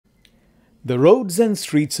The roads and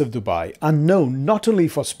streets of Dubai are known not only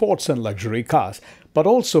for sports and luxury cars, but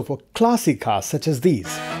also for classy cars such as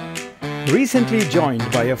these. Recently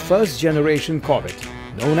joined by a first-generation Corvette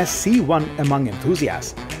known as C1 among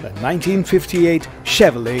enthusiasts, the 1958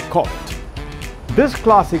 Chevrolet Corvette. This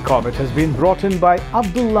classic Corvette has been brought in by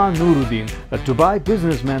Abdulla Nooruddin, a Dubai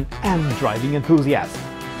businessman and driving enthusiast.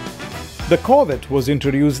 The Corvette was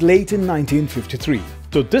introduced late in 1953,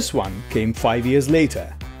 so this one came 5 years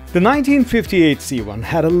later. The 1958 C1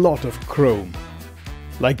 had a lot of chrome,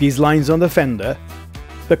 like these lines on the fender,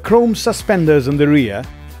 the chrome suspenders in the rear,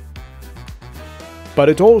 but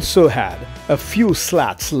it also had a few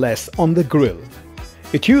slats less on the grille.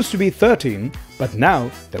 It used to be 13, but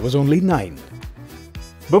now there was only 9.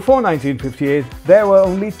 Before 1958, there were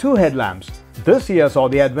only 2 headlamps. This year saw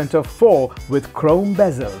the advent of 4 with chrome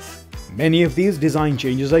bezels. Many of these design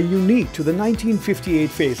changes are unique to the 1958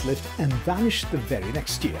 facelift and vanished the very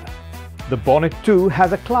next year. The bonnet too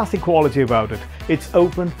has a classic quality about it. It's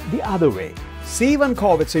opened the other way. C1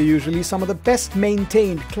 Corvettes are usually some of the best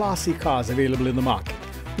maintained classy cars available in the market.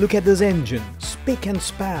 Look at this engine, spick and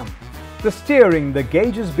span. The steering, the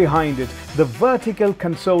gauges behind it, the vertical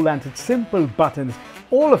console and its simple buttons,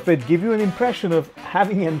 all of it give you an impression of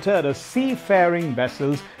having entered a seafaring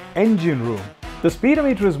vessel's engine room. The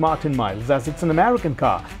speedometer is marked in miles as it's an American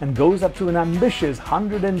car and goes up to an ambitious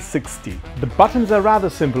 160. The buttons are rather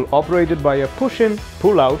simple, operated by a push-in,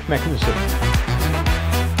 pull-out mechanism.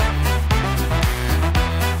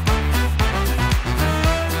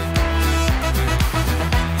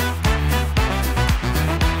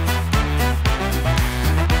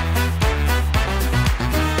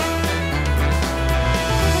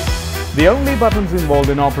 The only buttons involved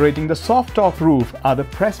in operating the soft-top roof are the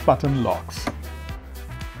press-button locks.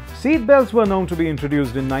 Seat belts were known to be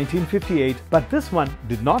introduced in 1958, but this one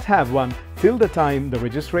did not have one till the time the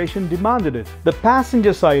registration demanded it. The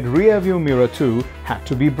passenger side rear view mirror too had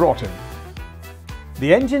to be brought in.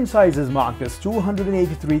 The engine size is marked as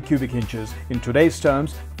 283 cubic inches, in today's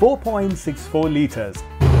terms 4.64 litres.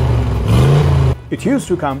 It used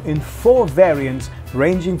to come in 4 variants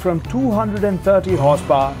ranging from 230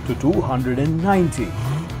 horsepower to 290.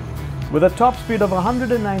 With a top speed of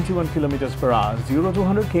 191 km per hour, 0 to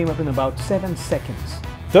 100 came up in about 7 seconds.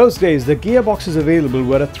 Those days, the gearboxes available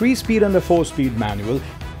were a 3-speed and a 4-speed manual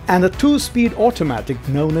and a 2-speed automatic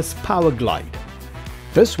known as Power Glide.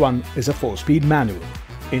 This one is a 4-speed manual.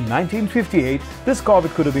 In 1958, this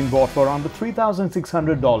Corvette could have been bought for around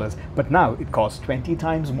 $3,600, but now it costs 20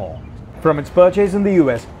 times more. From its purchase in the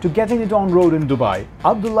US to getting it on road in Dubai,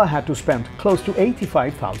 Abdullah had to spend close to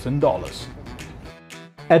 $85,000.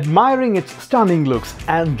 Admiring its stunning looks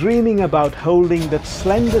and dreaming about holding that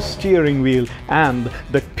slender steering wheel and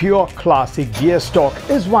the pure classic gear stalk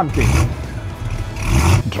is one thing.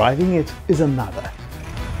 Driving it is another.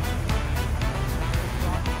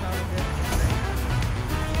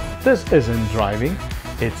 This isn't driving,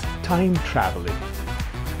 it's time traveling.